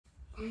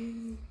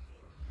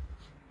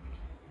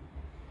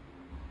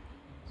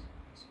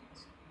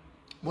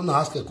Wanna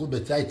ask a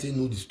better I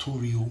know the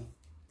story,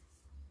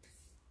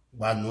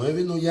 but no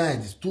even know yeah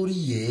the story,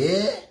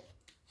 yeah.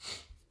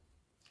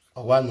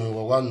 One no.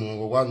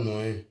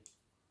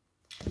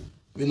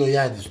 We know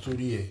yeah the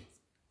story, yeah.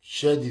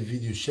 Share the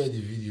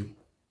video.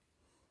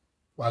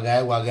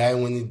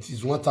 Wagai, when it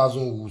is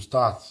 1,000 we will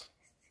start.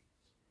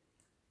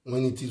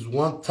 When it is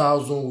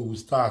 1,000 we will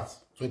start.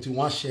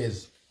 21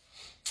 shares.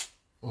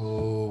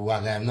 Oh,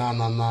 wagai,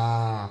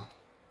 nah.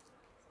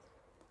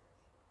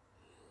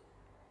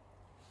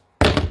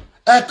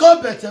 I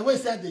come better. We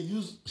said they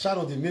use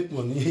shadow they make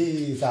money.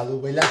 Hey, so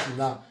we like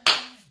now.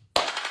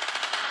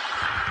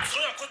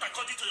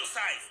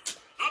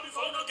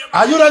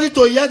 Are you ready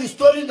to hear the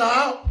story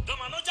now?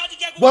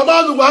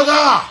 Wamanu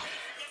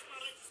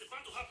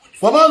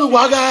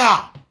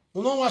waga.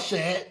 You know what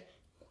share?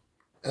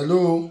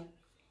 Hello.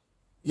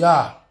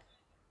 Yeah.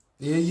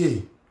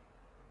 Yeah.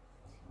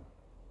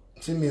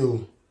 See me.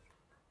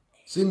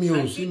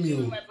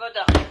 My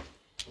brother.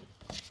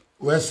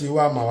 Where's see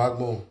what my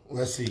wagon?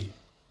 Where's see?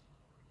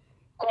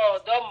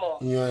 God, domo.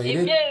 Yeah, he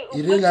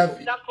really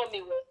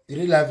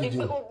love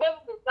video.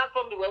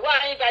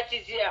 Why that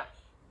is here?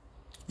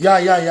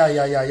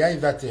 Yeah,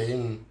 invited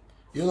him.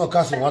 You know,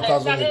 casting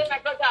 1,000.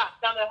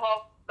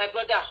 My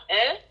brother,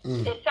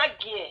 it's a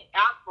gear,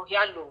 for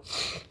yellow.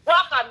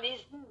 Welcome,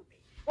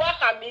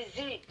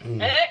 Izzy.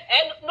 And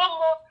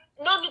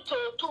no need to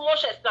too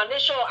much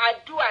explanation. I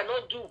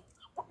not do.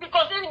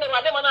 Because then you your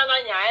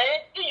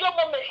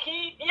mom,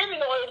 you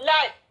know,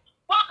 life.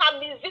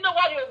 Welcome, Izzy, you know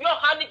what your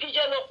honey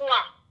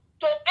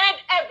to end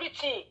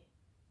everything.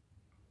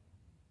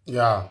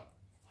 Yeah.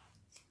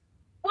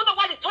 What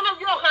about the turn of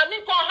your honey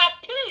for her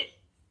peace?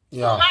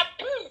 Yeah. Her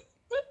peace.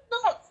 If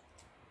not,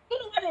 you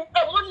know what the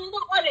money, you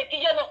know what the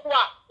Kijan of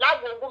what?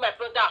 My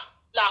brother,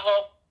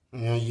 Laho.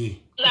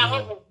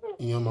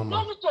 Yeah, mama. No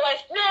need to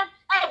explain.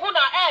 I want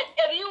to add,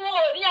 if you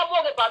want to hear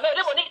about me,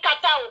 they want to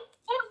cut out.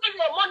 Who give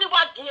the money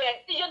back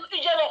here?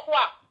 Kijan of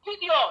what?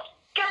 Idiot.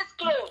 Case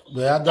closed.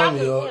 But I don't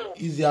know.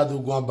 Easy to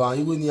go about.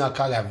 You will need a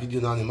car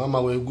video now.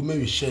 Mama will go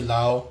maybe share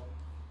now.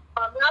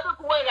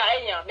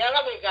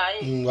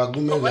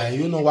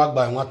 You know what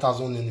by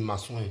 1,000 in my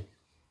swing.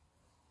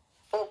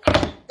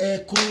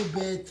 Echo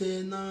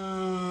better na.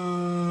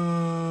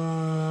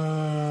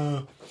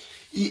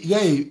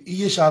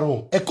 Yeah,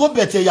 Sharon. Echo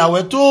better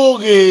Yahweh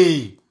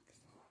Toge.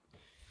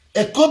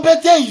 Echo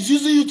better is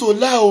using you to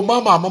lie, oh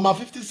mama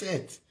 50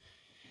 cents.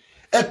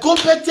 Echo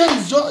better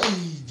is just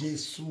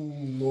Jesus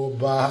no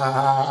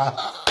ba.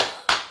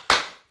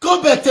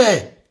 Echo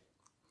better.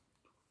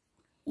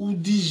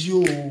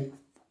 Udizio.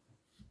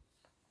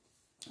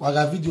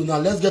 Waga video now.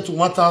 Let's get to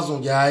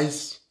 1,000,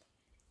 guys.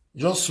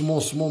 Just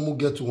small more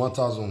get to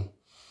 1,000.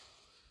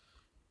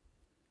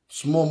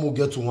 Small more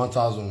get to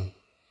 1,000.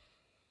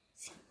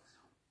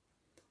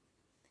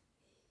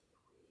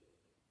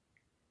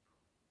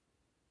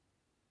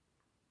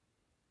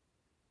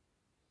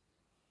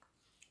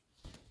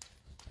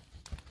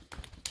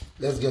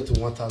 Let's get to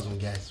 1,000,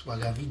 guys.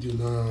 Waga video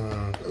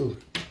now. Oh.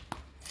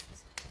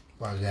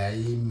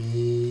 Wagai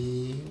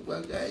me.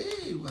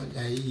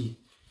 Wagai.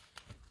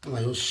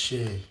 I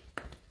share.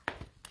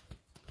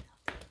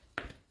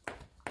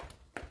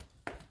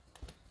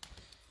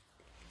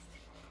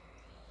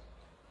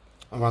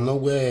 I'm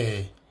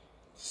nowhere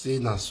say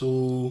na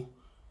so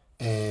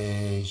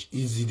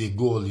easy they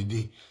go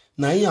holiday.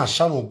 Na in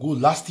Sharon go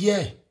last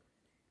year.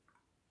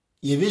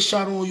 You have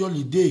Sharon your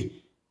holiday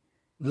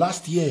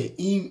last year.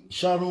 In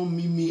Sharon,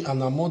 Mimi,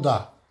 and her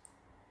mother.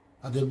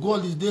 And they go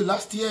holiday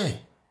last year.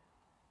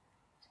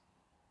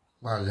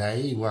 Well,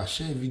 guys, we'll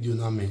share video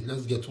now, man.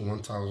 Let's get to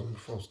 1,000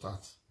 before we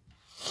start.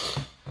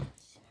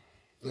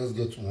 Let's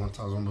get to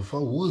 1,000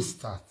 before we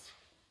start.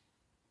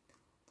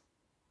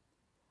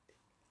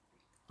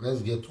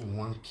 Let's get to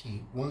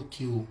 1K.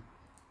 1K.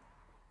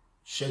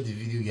 Share the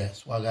video,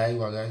 guys.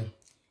 Wagai.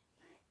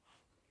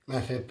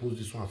 Let me post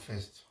this one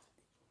first.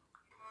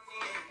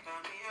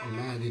 I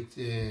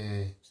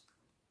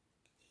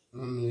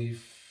don't know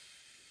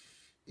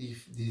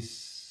if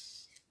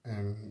this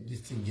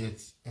thing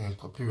gets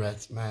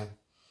copyright, man.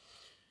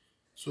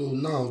 So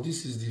now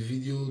this is the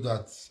video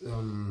that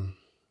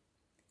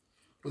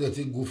what I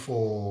think go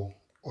for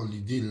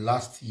holiday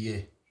last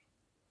year.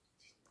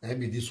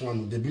 Maybe this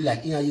one they be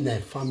like in a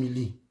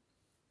family.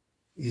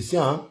 You see,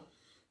 huh?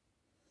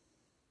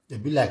 They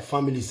be like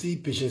family. See,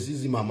 Patience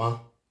Izzy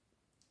mama.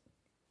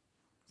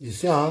 You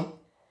see, huh?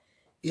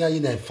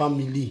 In a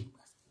family.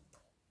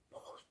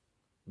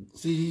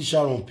 See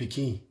Sharon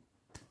Peking.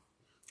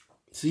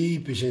 See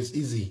Patience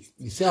Izzy.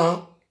 You see,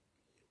 huh?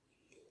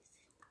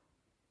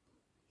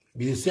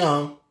 You see,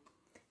 huh?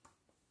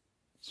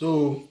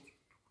 So,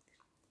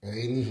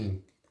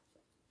 anything.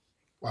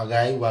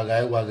 Wagai.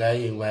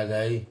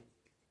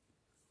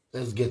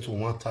 Let's get to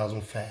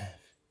 1,005.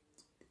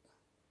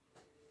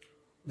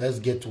 Let's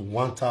get to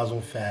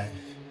 1,005.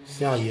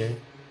 See how here?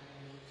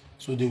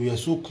 So they were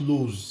so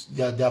close.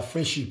 Their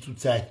friendship too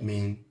tight,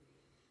 man.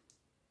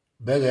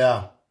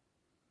 Better.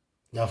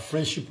 Their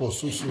friendship was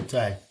so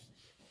tight.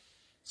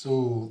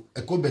 So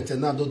I go better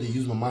now don't they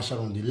use Mama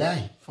Sharon the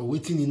lie for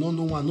waiting in no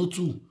one, no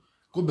two.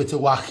 Go better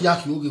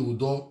wakiaki oge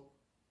udo.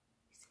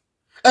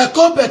 I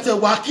go better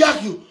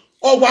wakiaki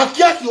or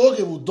wakiaki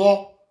oge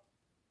udo.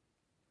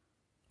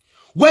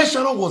 When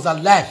Sharon was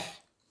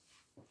alive.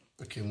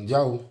 Okay,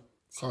 Mundiao.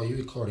 Call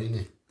you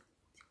calling.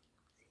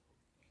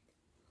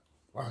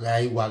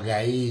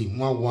 Wagai,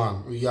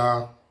 one.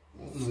 Yeah.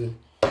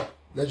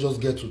 Let's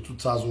just get to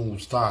 2000. We'll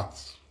start.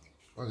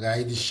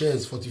 Wagai, the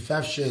shares,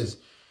 45 shares.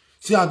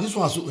 See, and this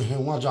one, so,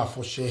 one job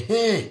for share.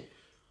 Hey,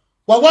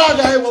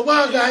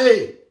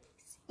 Wagai.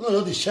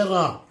 No, the share.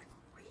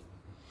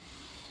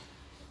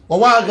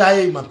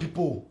 Wagai, my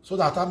people. So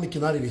that I'm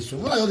making a relation.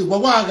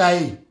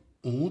 Wagai.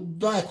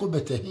 Don't I go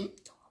better?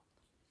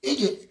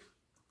 Ige.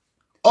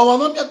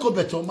 Oh, I'm not go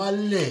better. My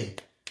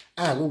leg.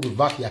 I go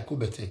back here. Go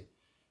better.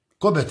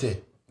 Go better.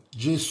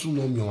 Jesus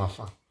no me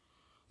wafa.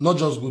 Not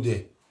just go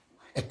there.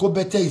 Eko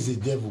better is a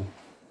devil.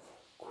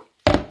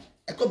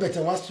 Eko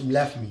better wants to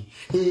laugh me.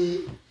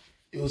 Hey,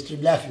 you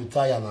stream laugh you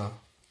tire now.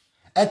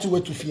 I to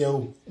wait to fear.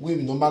 We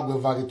no mag go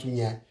vary to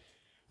nya.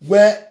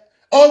 Where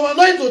oh we're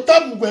not to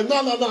tap we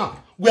no.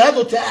 We have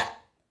to tap.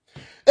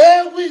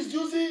 Hey, who is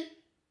using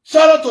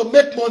Sharon to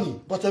make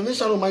money? But I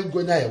Sharon might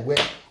go there.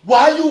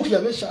 Why you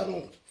here,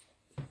 Sharon?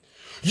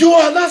 You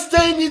are not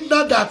saying it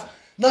now that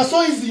now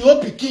so is the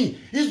old picking.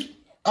 Is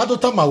I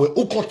don't tell my way.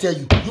 Who can tell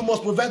you? You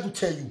must provide to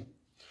tell you.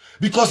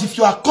 Because if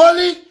you are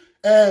calling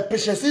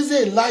Patience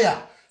Izzy a liar,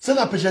 say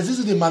that Patience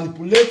Izzy they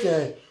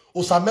manipulate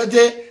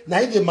Osamede,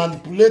 now they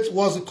manipulate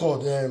what's it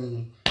called? A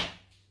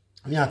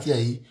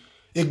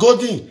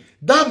golden.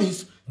 That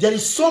means there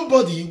is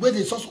somebody where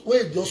they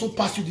also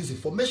pass you this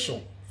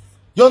information.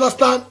 You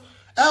understand?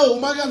 Oh,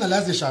 my God,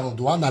 analyze the Sharon.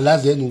 Do I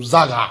analyze the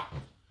Nuzaga?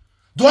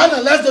 Do I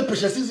analyze the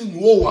Patience Izzy in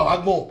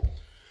Wagmo?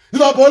 You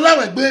know, but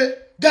like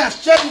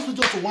guys, share this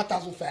video to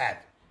 1,005.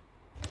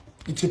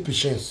 It's a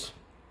patience.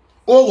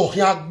 Oh,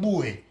 here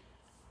boy.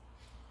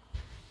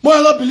 More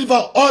I don't believe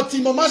her.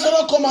 Until Mama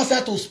Sharon come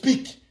outside to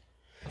speak.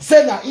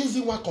 Say that Izzy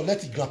one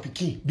collect the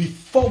grandpikin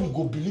before we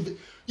go believe it.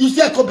 You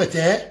see, Ekobete,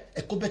 eh?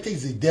 Ekobete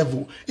is a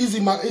devil. Izzy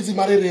married.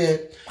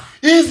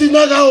 Izzy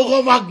not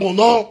that go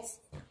no.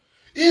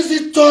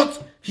 Izzy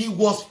thought he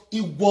was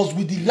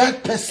with the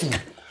right person.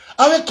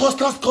 I mean,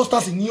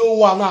 Constance in New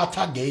One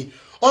attack gay.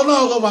 Oh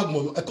no,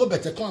 go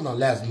Ekobete come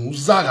analyze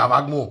Nuzaga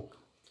Wagmo.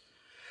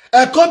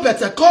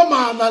 Ekobete come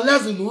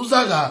analyze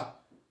Nuzaga.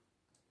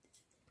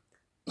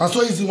 And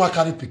so Izzy one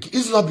carry pick.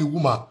 Izzy not be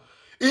woman.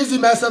 Izzy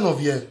person of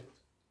here.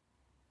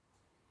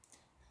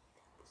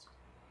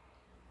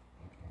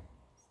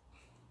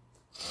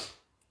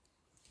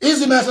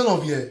 Izzy person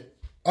of here.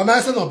 A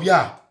person of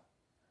here.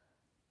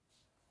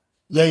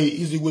 Yeah,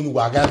 Izzy when we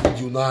got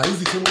video now.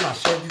 Izzy say wanna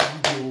share this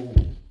video.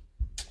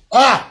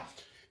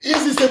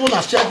 Izzy say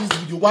wanna share this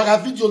video. We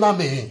got video now,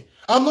 man.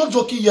 I'm not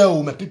joking here,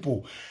 my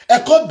people.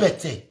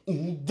 Ekobete.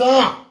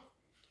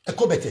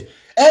 Ekobete.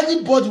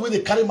 Anybody when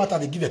they carry matter,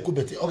 they give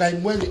Ekobete. Okay,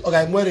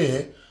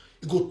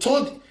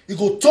 it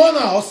go turn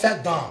her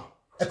upside down.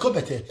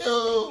 Ekobete.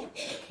 Oh,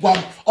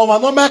 my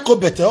no make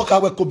Ekobete. Okay,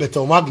 we Ekobete.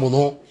 O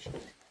magmono.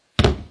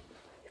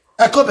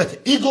 Ekobete.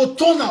 It go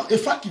turn her. In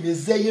fact, if they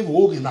say you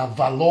na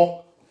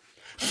valor,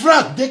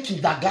 Frank de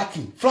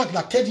kindergarten. Frank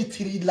na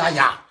KG3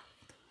 liar.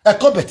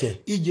 Ekobete.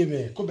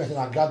 Ijeme. Ekobete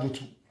na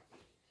graduate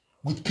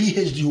with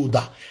PhD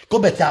holder.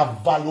 Ekobete a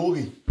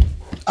valore.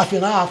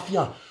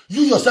 Afina.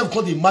 You yourself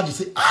can't imagine,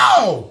 say,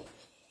 ow!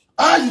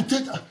 You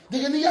take,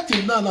 they can hear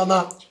it,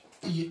 na.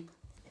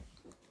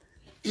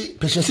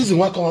 Patience is in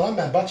one corner,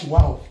 my batch,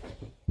 wow.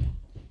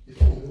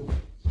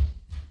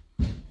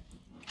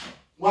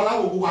 Well, I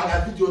will go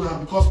at video now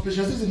because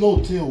Patience is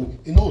no tail,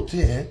 eh? No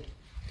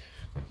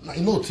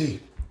tail.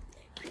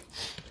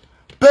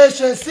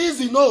 Patience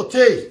is no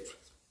tail.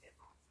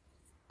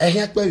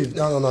 Eh,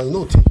 no,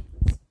 no tail.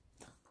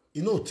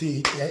 No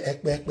tail,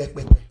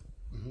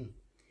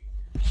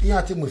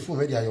 I take my phone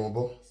ready,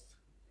 Ayombo.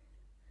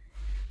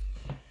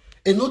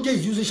 Enogie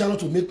is using Sharon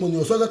to make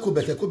money. So I go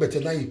better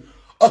now.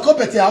 I go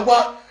better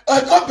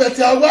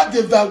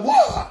the value.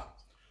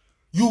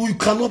 You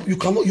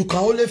can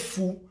only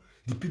fool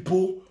the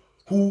people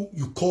who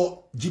you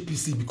call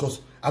GPC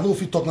because I don't know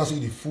if you talk now, so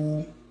they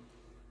fool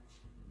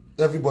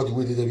everybody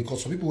waiting there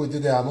because some people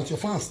waiting there are not your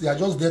fans. They are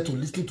just there to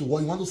listen to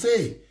what you want to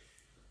say,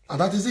 and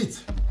that is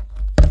it.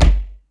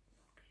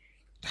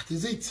 That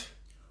is it.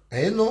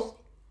 You know.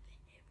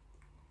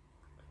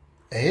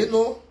 Is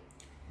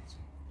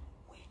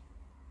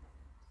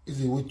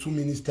it wait 2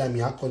 minutes time?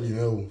 You call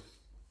him.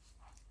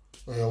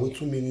 Wait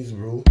 2 minutes,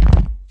 bro.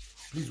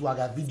 Please, we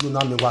got video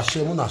now. Me wa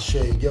share, muna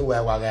share. You get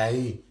where we are.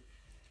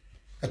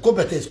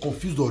 Ekobete is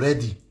confused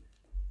already.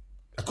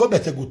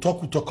 Ekobete go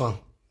talk.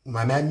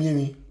 My man,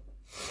 me.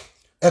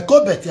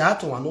 Ekobete had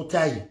to not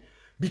tell you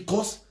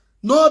because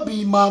no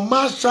be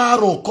Mama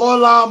Sharon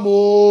call am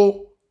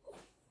o.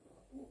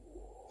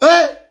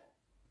 Hey.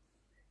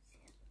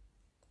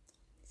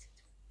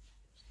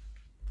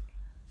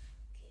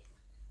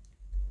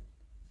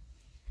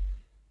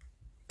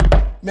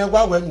 Me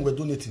wa when we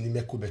donate ni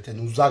Ekobete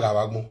no zaga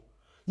wagmo.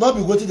 Not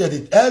be waiting that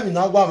it every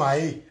now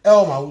my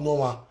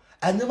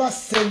I never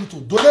send you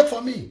to donate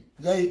for me.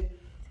 Okay?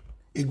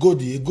 A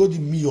goody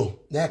meal.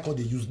 Now I can't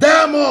use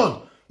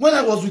diamond. When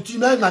I was with you,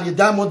 man, like a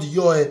diamond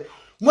year.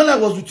 When I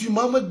was with you,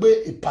 man, we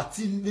be a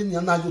party. Then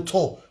you know you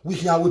talk. We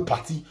here we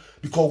party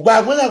because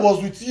when I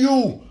was with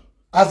you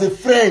as a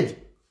friend,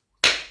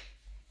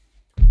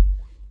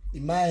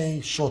 in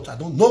my short, I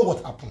don't know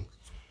what happened.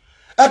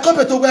 I come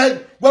to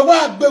where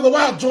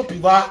I jump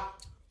over.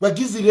 Where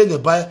Izzy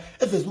rain by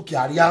Facebook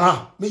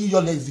Ariana, maybe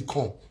your lazy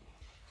come.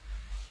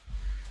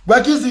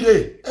 Where Izzy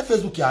rain,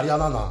 Facebook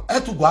Ariana now. I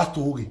to go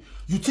story.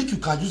 You think you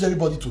can use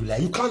everybody to lie?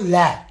 You can't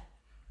lie.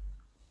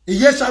 A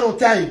year shall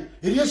tell you.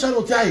 A year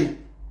shall tell you.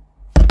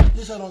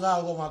 You shall not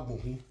go.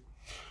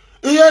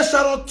 A year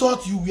shall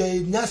thought you were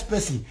a nice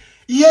person.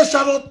 A year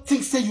shall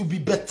think say you be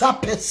better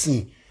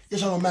person. You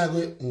shall not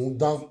go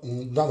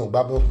down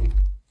Bible.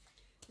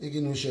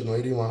 You know share no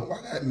anyone.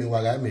 What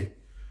me.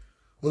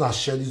 When I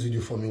share this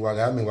video for me,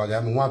 Wagame,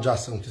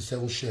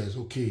 177 shares.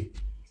 Okay.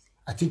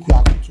 I think we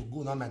are good to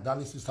go now, my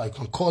darling sister. You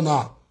can call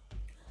now.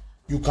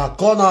 You can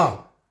call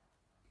now.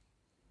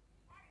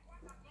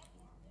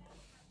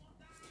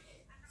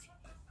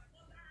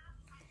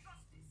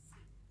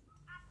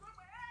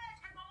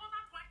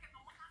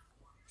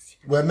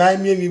 When I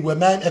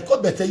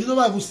could better, you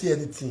never will see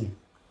anything.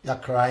 You're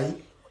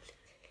crying.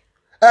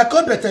 I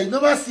could better, you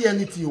never see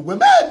anything. When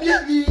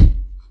I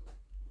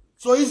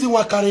so easy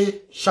one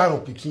carry shine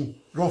up picking.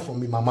 Run for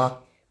me, mama.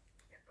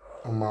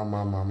 Oh,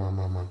 mama.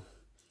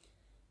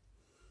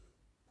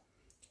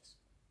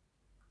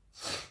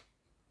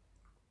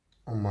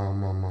 Oh,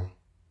 mama.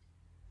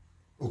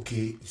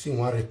 Okay, see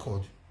one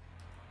record.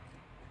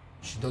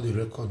 She does the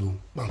record.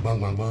 Bang, bang,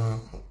 bang,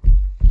 bang.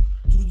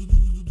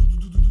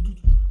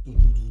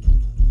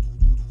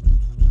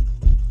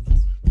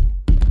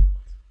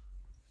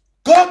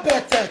 Go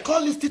better.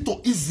 Call listen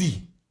to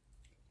Izzy.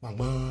 Bang,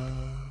 bang.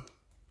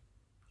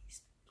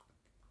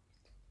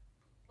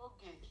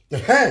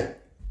 Hey,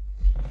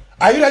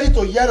 are you ready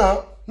to hear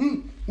now?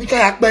 Nika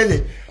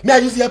yakbene. Me I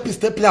use earpiece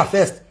to play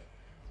first.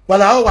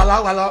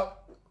 Wala.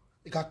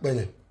 Nika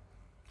yakbene.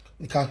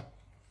 Nika.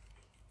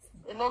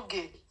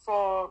 Enogie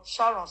for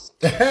Sharon's.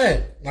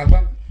 Hey,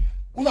 Nagba.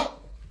 Una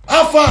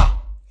Alpha.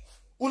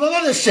 Una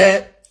not the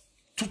share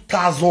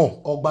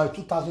 2,000 or by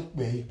 2,000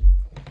 pay.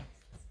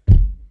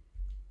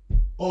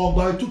 Or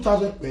by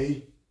 2,000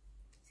 pay.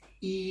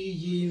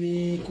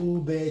 Iji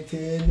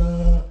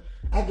kubetena.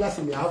 A glass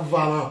me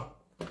have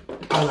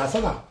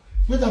Alasana,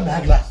 where's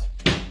my glass?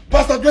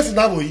 Pastor Grace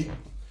Navoy,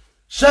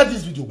 share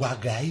this video.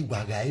 Wagai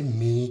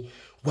me,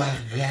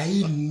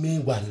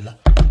 wala.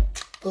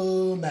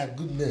 Oh my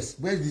goodness,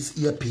 where's this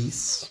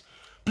earpiece?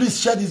 Please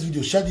share this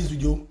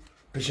video.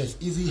 Patience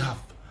Izzy have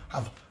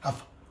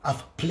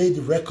played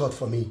the record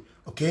for me.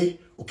 Okay,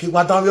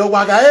 what down your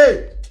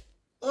wagai?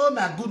 Oh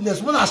my goodness,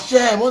 wanna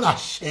share.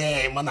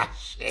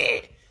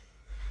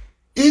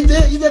 If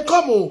they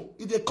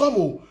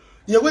come.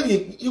 Yeah, when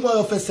you want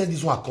to first send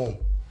this one come.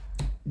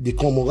 They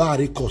come over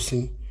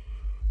recording.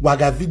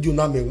 Waga video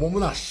na me.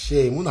 Muna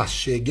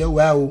share. Get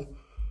well.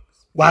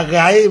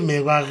 Wagae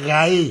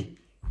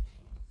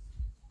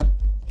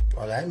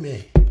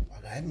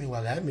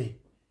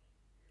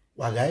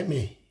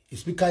me.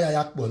 Speaker ya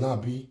yakbo na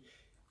bi.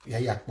 Ya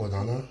yakbo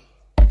na na.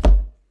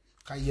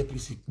 Ka ye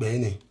please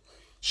ikbe.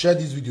 Share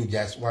this video,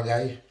 guys.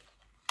 Wagae.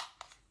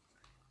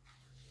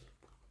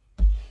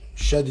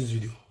 Share this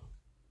video.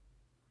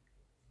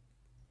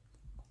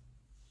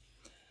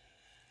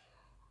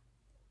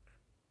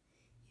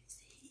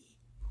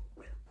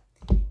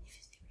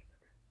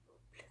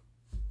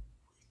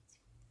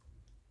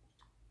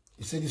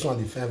 You say this one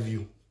defend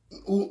view.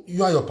 Who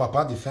you and your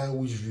papa defend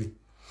which view?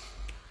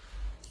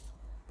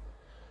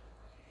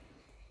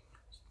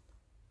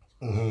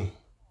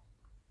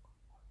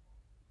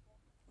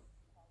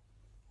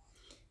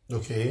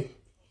 Okay.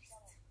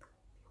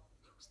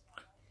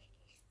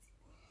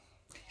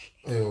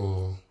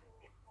 Oh.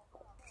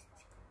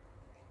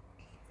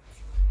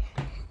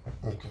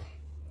 Okay.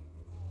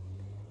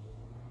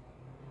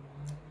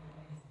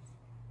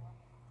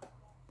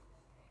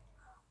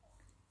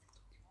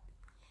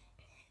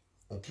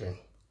 Okay.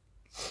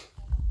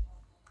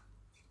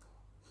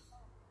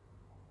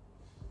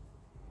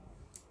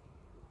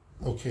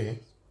 Okay.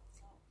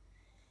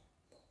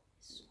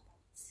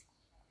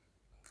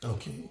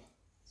 Okay.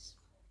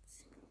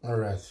 All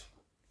right.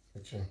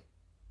 Okay.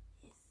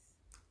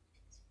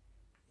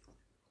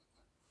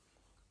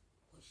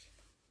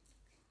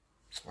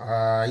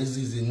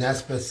 Izzy is a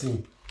nice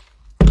person.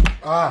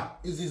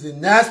 Izzy is a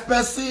nice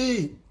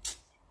person.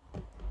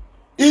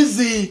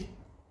 Izzy.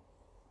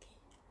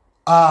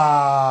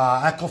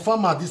 I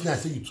confirm at this night. I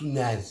say you too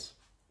nice.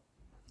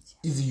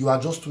 Izzy, you are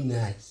just too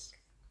nice.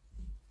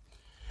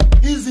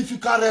 Izzy, if you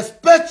can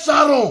respect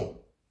Sharon,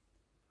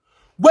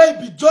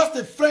 where be just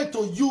a friend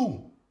to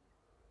you.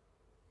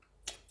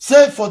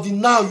 Say for the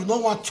now, you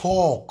don't want to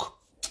talk.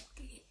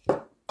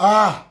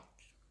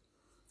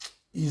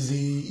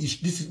 Izzy,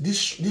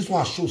 this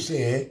one shows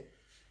say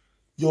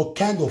your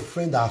kind of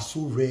friend are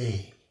so rare.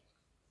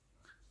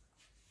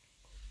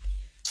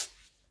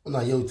 When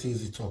I hear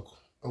things he talk,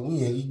 I won't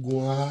hear it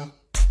go.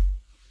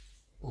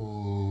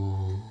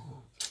 Oh,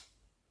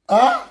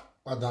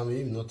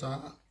 madam, not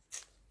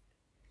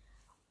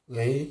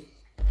right?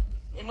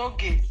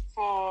 Enogie,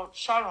 for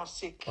Sharon's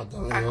sake, I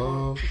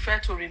would prefer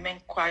to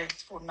remain quiet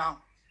for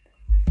now.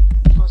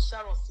 Because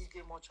Sharon still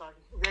dey mortuary.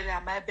 Really,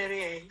 am I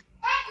bury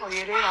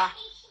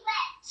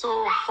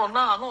so for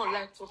now, I don't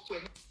like to talk to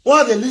anyone.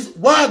 Why the list?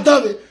 Why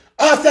that?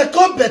 As a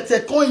come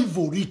better, come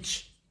evil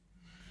rich.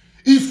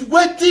 If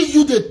waiting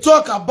you they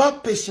talk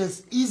about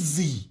patience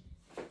easy,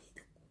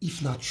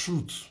 if not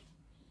truth,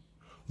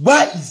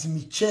 why is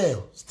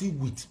Michelle still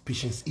with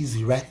patience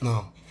easy right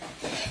now?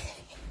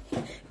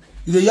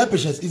 You dey hear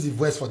patience easy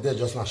voice for there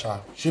just now, Sha.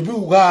 She be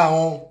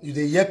on. You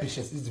dey hear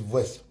patience easy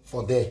voice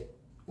for there.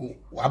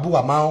 Abu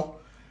Amao.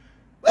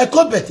 E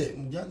come better.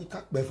 Mujani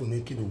can't bear for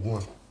naked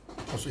one.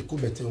 Also, e come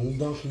better.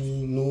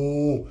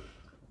 No.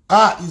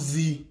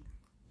 Easy.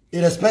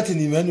 Irrespecting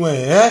him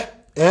anyway,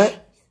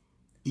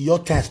 your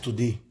test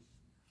today.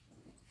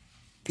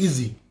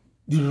 Easy.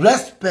 The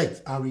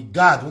respect and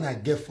regard when I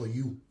get for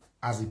you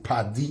as a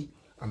paddy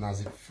and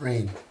as a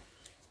friend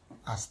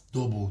has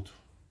doubled.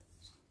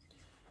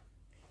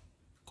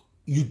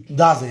 You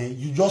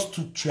just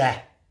took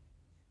try.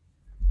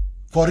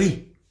 For real,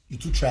 you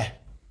took try.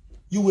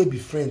 You will be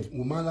friend.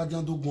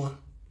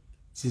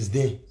 Since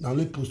then, now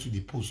let post to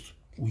the post.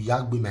 We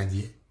yagbe my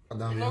dear.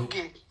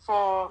 Okay,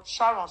 for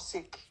Sharon's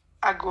sake,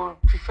 I go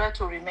prefer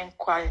to remain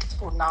quiet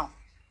for now.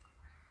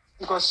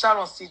 Because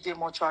Sharon still dey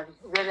mortuary.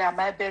 Really, am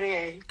I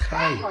bury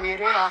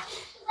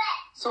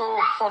so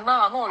for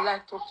now, I don't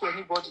like to talk to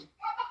anybody.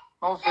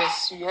 No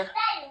verse, yeah.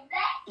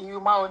 You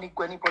might only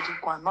go anybody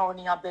go and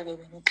only have bury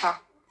anything.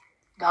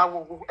 That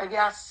will go.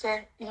 Again,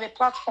 say in a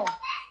platform,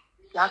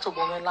 you have to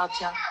go in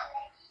Latin.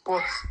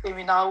 But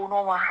even I will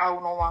know one.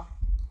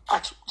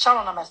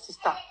 Sharon is my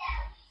sister,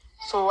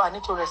 so I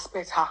need to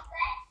respect her.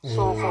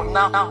 So for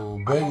now,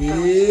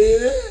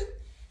 baby,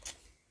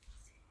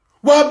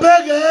 what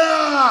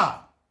beggar?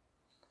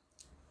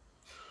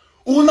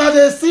 Una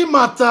de si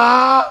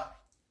mata.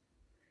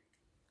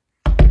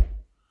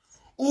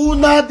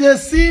 Una de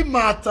si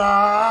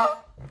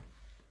mata.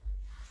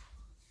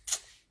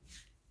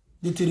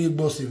 The three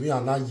bosses we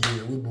are not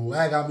here. We bo.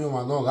 I got me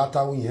on no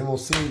gata we him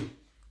say.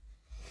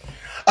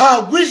 I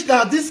wish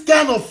that this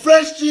kind of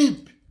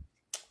friendship.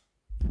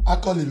 I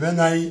call it when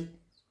I.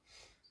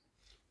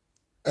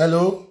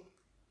 Hello.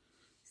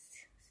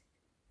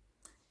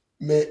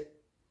 Me.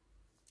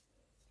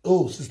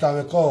 Oh, sister,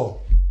 me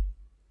call.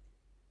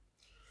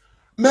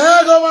 Me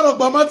go man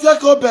Obama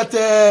Eko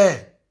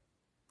Bete.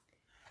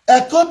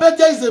 Eko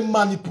Bete is a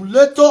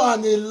manipulator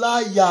and a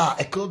liar.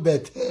 Eko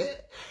Bete.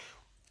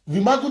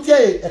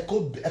 Vimagutia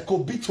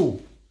Eko Bito.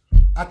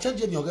 I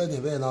change your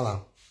name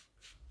now.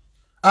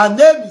 Her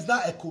name is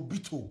not Eko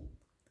Bito.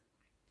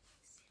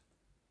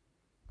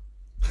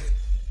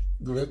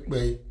 Direct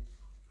way,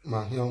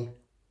 man, young.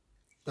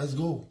 Let's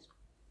go.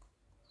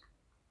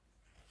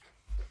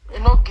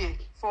 Enogie,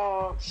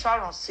 for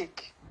Sharon's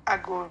sake, I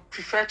go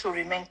prefer to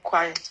remain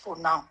quiet for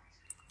now.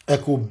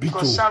 Eko Bito.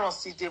 Because Sharon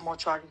still dey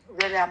mortuary.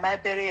 Really, am I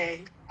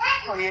bury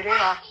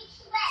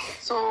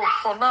so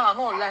for now, I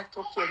don't like to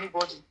talk to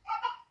anybody.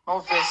 No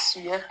verse,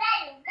 yeah.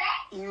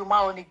 You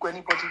might only go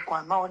anybody go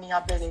and only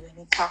have bury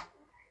anything.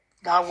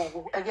 That will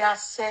go. Again,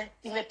 say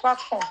in a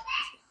platform,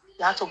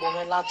 you have to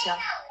go in Latin.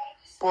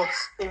 But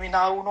even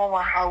I will know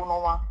one.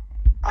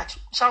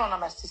 Sharon is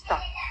my sister,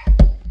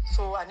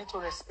 so I need to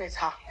respect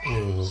her.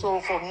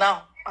 So for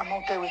now, I'm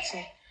not okay with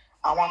him.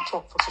 I want to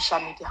talk for social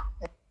media.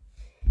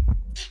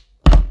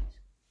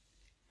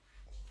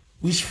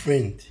 Which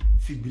friend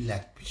feel be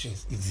like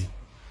patience easy?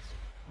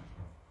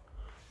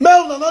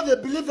 Men will not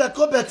believe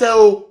Eko Bete.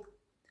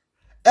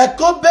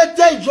 Eko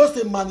Bete is just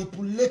a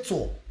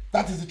manipulator.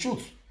 That is the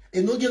truth.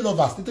 Enogie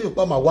lovers,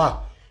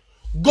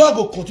 God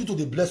will continue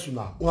to bless you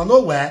now. You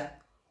know where?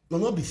 You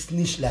will not be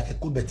snitched like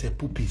Eko Bete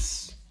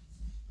poopies.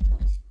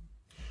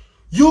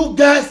 You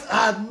guys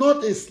are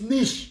not a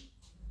snitch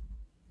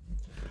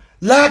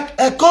like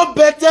Eko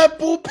Bete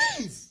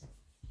poopies.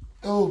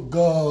 Oh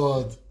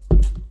God.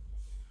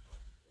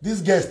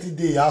 This guy still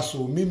there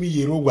also. Mimi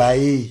Yero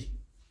Wae.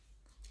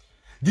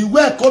 The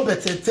way Eko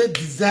Bete take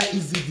desire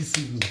easy this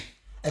evening.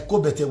 Eko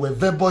Bete we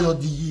verbal your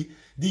the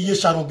ye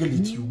Sharon get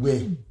it you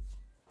way.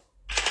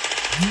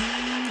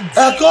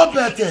 Eko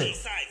Bete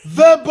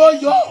verbal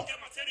your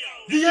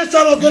the ye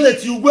Sharon get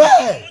it you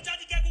way.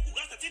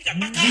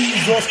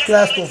 Jesus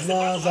Christ of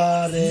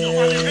Nazareth.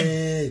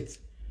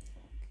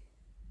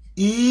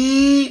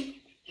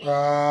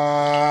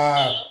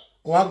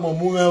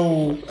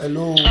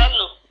 Hello.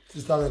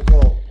 Sister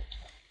Eko.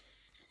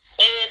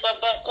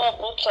 Baba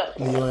Kota.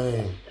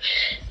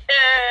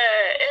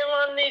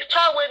 Ni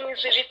fawe ni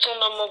zilitu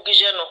na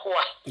mogije no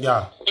hwa.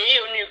 Yeah.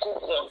 Oni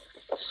kuku.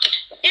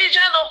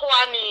 Ije no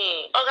hwa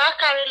ni oga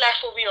carry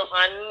life obi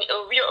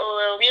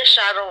obi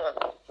Sharon.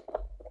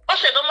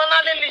 Ose do mana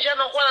le lije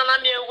no hwa na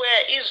mi ewe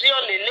Izzy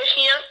ole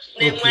lehia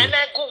na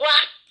mwene kuwa.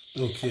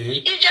 Okay.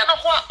 Ije no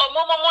hwa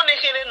omomo ne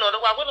kere no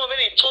wa gbo no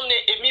be tun ne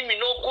emi mi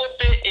no go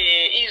be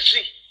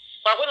Izzy.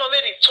 But when we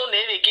return,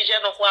 they give you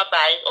no one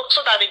buy. So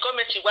that the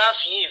government will have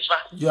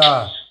viva.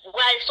 Yeah.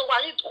 Why so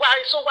why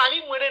we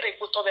really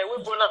put on the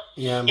web bona?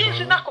 Yeah, Is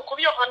not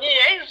cocobia on here.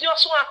 Is your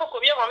son a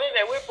cocobia on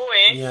the web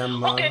boy? Yeah,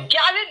 man. Okay,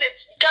 Gary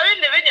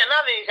living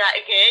another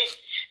again.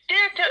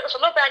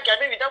 So not that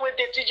Gary that way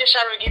they teach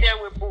Sharon give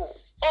their web bow.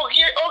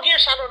 Okay,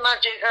 Sharon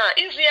not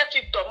easier to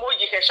more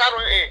you can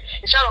Sharon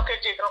can.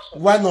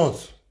 Why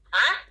not?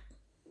 Huh?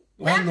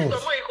 Why not? When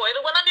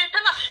I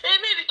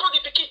return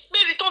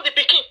the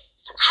picking.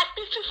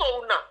 Happy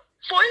for now.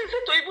 For Izzy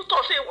to even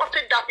talk say what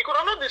that because I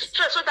know the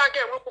stress that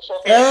girl will put for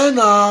her. Eh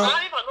na. I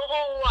even know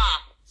how.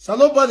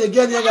 Salopard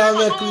again here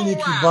ga clinic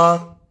ban.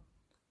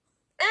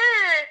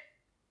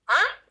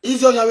 Huh?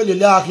 Izzy on yawe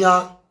lele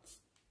akia.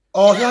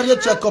 Oh, here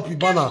dey check up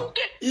ibana.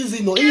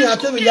 Izzy no. He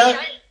ate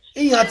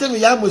me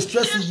ya mo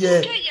stress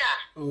here.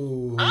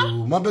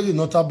 Oh, my baby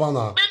not a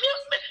banner.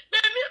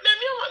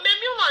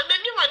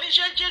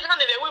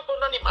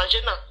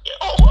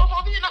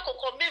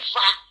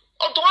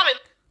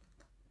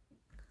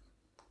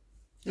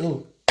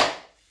 Yo,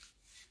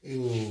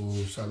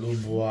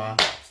 saloboa.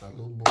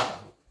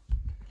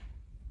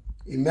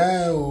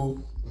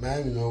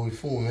 Man, no, we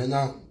phone, man.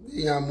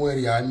 I'm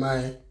worried, I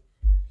might.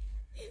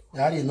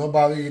 Yari no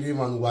baby,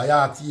 man.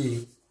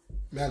 Wayati,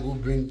 may I go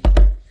bring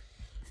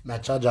my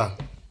charger?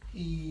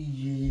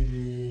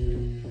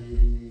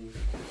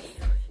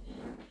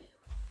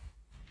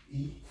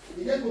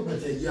 Go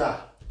better, yeah.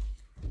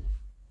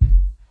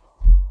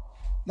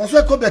 That's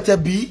why go better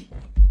be.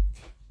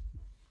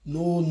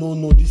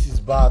 No, this is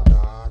bad,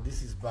 nah.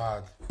 This is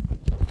bad.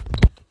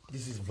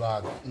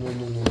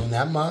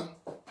 No, man.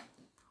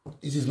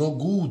 This is not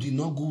good. It's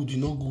not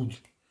good.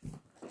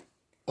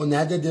 On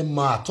either them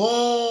at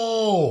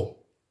all.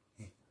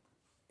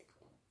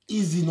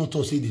 Easy not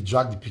to say they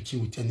drag the picture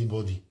with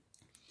anybody.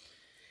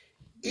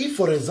 If,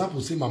 for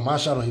example, say Mama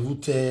Sharon, you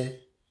would tell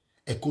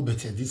Eko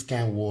better this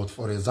kind of word,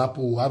 for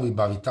example, have a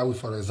Bavitawi,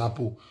 for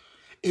example,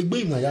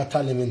 Egbe na ya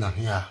taleme na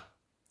here.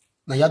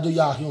 Na ya do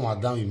ya here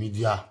madam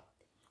immediate.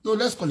 No,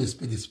 let's call it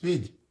spade a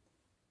spade.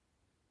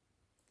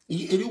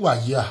 Eriwa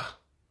ya.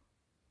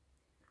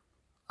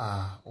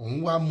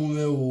 Onwa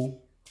muwe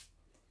o.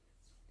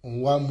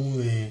 Onwa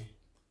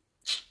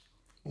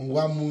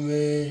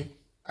muwe.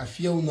 I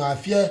fear una.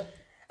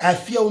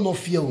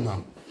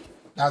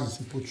 That's the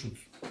simple truth.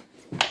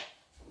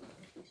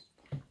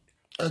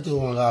 I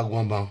don't want to go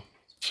on.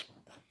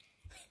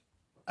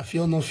 I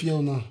fear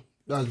una.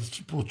 That's the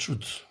simple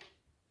truth.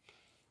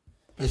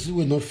 Person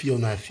will not fear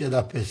una. I fear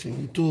that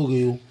person. It's too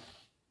real.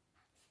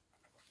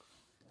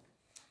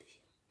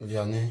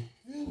 Diane.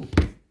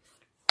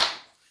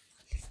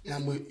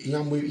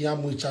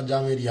 Yamu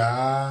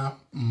chadameria.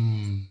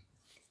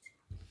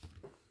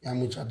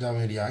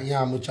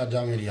 Yamu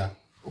chadameria.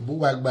 Obu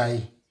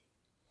wagbai.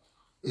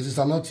 Is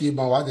it not here?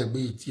 But what they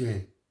be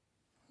here?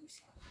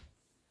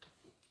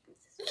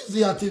 Is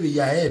the activity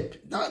ya help?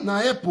 Na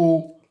help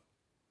o.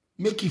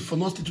 Make it for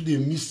not to the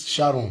Miss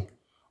Sharon.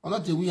 Or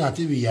not the way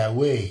activity ya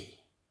way.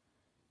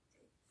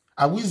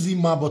 I will see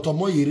ma but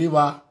omo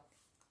yereba.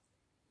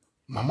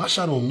 Mama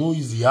Sharon know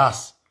his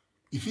ass.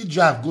 If you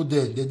drive, go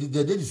there. They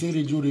the same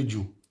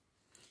radio.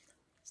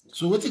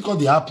 So what you call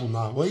the apple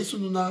now? What is it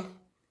now?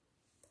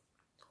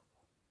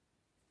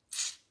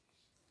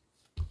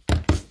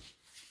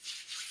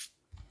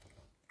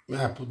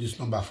 May I put this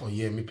number for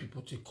here? Me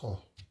people to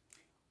call.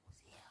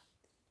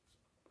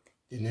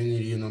 You know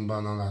your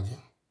number now, lad.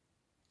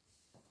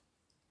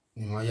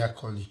 You know your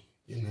calling.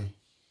 You know.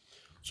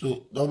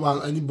 So don't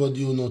want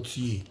anybody who not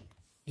see.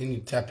 You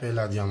need to tap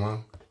lad,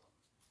 man.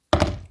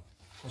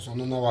 Because I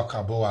don't know what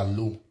about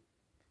low.